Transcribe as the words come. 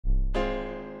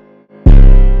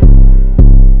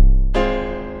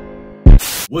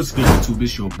What's good, YouTube?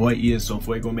 It's your boy Ian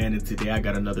Sofuego, man, and today I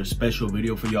got another special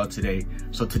video for y'all today.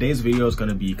 So today's video is going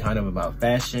to be kind of about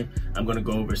fashion. I'm going to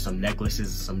go over some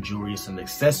necklaces, some jewelry, some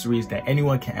accessories that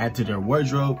anyone can add to their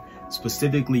wardrobe,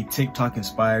 specifically TikTok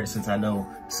inspired, since I know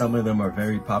some of them are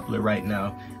very popular right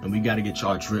now and we got to get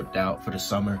y'all dripped out for the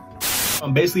summer.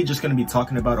 I'm basically just going to be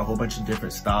talking about a whole bunch of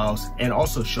different styles and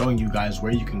also showing you guys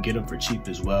where you can get them for cheap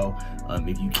as well.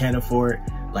 If you can't afford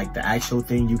like the actual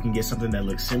thing, you can get something that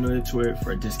looks similar to it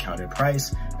for a discounted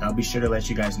price, and I'll be sure to let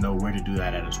you guys know where to do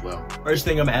that at as well. First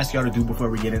thing I'm gonna ask y'all to do before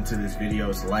we get into this video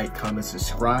is like, comment,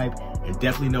 subscribe, and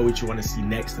definitely know what you want to see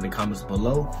next in the comments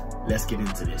below. Let's get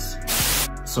into this.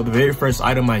 So the very first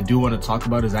item I do want to talk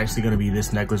about is actually going to be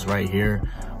this necklace right here.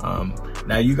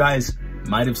 Now you guys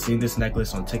might have seen this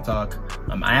necklace on TikTok.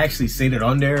 I actually seen it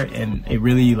on there, and it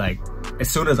really, like, as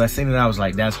soon as I seen it, I was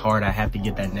like, that's hard, I have to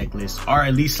get that necklace, or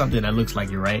at least something that looks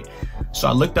like it, right? So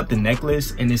I looked up the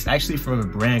necklace, and it's actually from a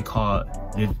brand called,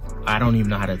 I don't even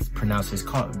know how to pronounce it. It's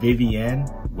called Vivienne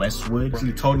Westwood.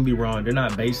 Actually totally wrong. They're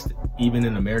not based even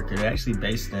in America. They're actually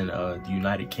based in the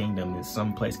United Kingdom in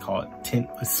some place called Tik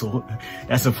Tok.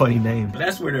 That's a funny name. But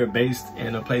that's where they're based,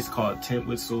 in a place called Tik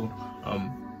Tok.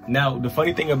 Now, the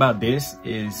funny thing about this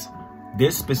is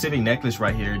this specific necklace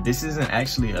right here, this isn't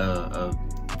actually a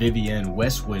Vivienne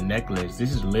Westwood necklace.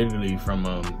 This is literally from,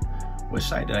 what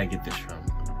site did I get this from?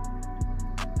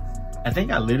 I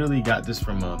think I literally got this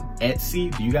from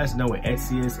Etsy. Do you guys know what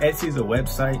Etsy is? Etsy is a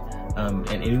website, and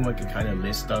anyone can kind of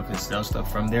list stuff and sell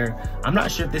stuff from there. I'm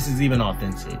not sure if this is even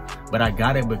authentic, but I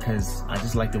got it because I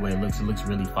just like the way it looks. It looks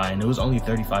really fine. And it was only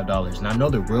 $35. And I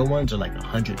know the real ones are like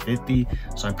 $150,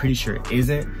 so I'm pretty sure it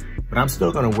isn't. But I'm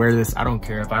still gonna wear this. I don't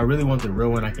care. If I really want the real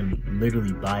one, I can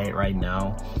literally buy it right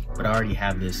now. But I already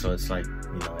have this, so it's like,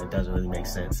 you know, it doesn't really make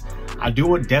sense. I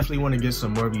definitely want to get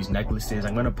some more of these necklaces.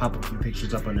 I'm gonna pop a few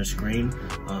pictures up on the screen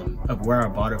of where I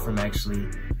bought it from, actually.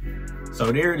 So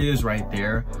there it is right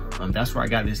there. That's where I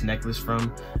got this necklace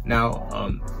from.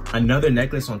 Now, another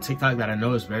necklace on TikTok that I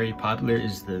know is very popular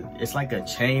is it's like a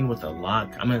chain with a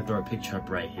lock. I'm gonna throw a picture up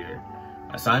right here.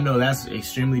 So I know that's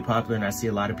extremely popular, and I see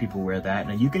a lot of people wear that.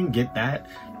 Now you can get that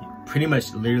pretty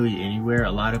much literally anywhere.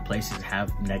 A lot of places have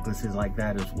necklaces like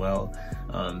that as well.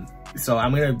 So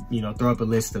I'm gonna, you know, throw up a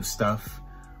list of stuff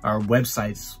or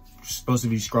websites supposed to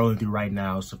be scrolling through right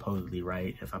now, supposedly,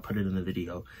 right? If I put it in the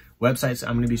video, websites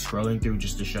I'm gonna be scrolling through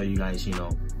just to show you guys, you know,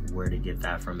 where to get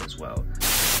that from as well.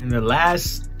 And the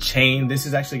last chain, this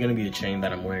is actually gonna be the chain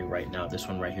that I'm wearing right now, this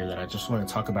one right here, that I just want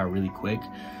to talk about really quick.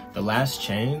 The last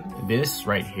chain, this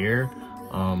right here,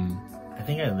 I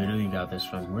think I literally got this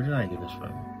from, where did I get this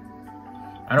from?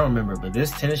 I don't remember, but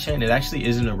this tennis chain, it actually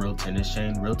isn't a real tennis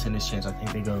chain. Real tennis chains, I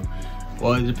think they go,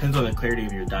 well, it depends on the clarity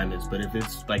of your diamonds, but if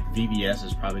it's like VVS,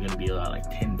 it's probably gonna be about like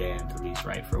 10 bands at least,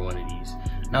 right, for one of these.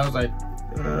 And I was like,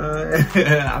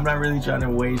 I'm not really trying to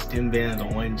waste 10 bands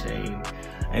on one chain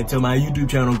until my YouTube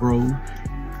channel grows.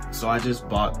 So I just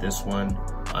bought this one.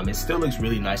 It still looks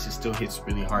really nice. It still hits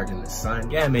really hard in the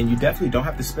sun. Yeah, man, you definitely don't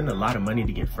have to spend a lot of money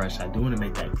to get fresh. I do want to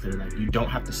make that clear. Like, you don't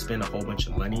have to spend a whole bunch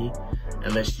of money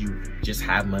unless you just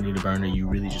have money to burn, or you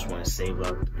really just want to save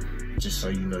up just so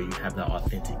you know you have that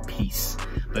authentic piece.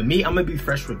 But me, I'm gonna be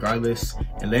fresh regardless,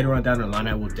 and later on down the line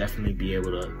I will definitely be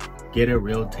able to get a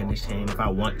real tennis chain. If I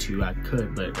want to, I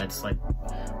could, but that's like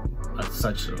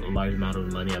such a large amount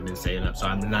of money I've been saving up, so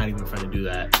I'm not even trying to do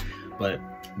that. But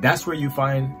that's where you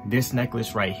find this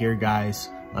necklace right here, guys.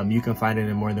 You can find it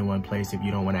in more than one place if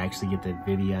you don't want to actually get the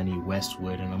Vivienne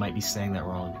Westwood, and I might be saying that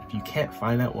wrong. If you can't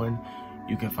find that one,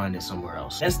 you can find it somewhere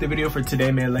else. That's the video for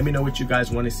today, man. Let me know what you guys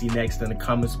want to see next in the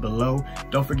comments below.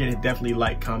 Don't forget to definitely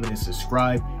like, comment, and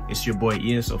subscribe. It's your boy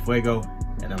Ian Sofuego,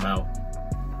 and I'm out.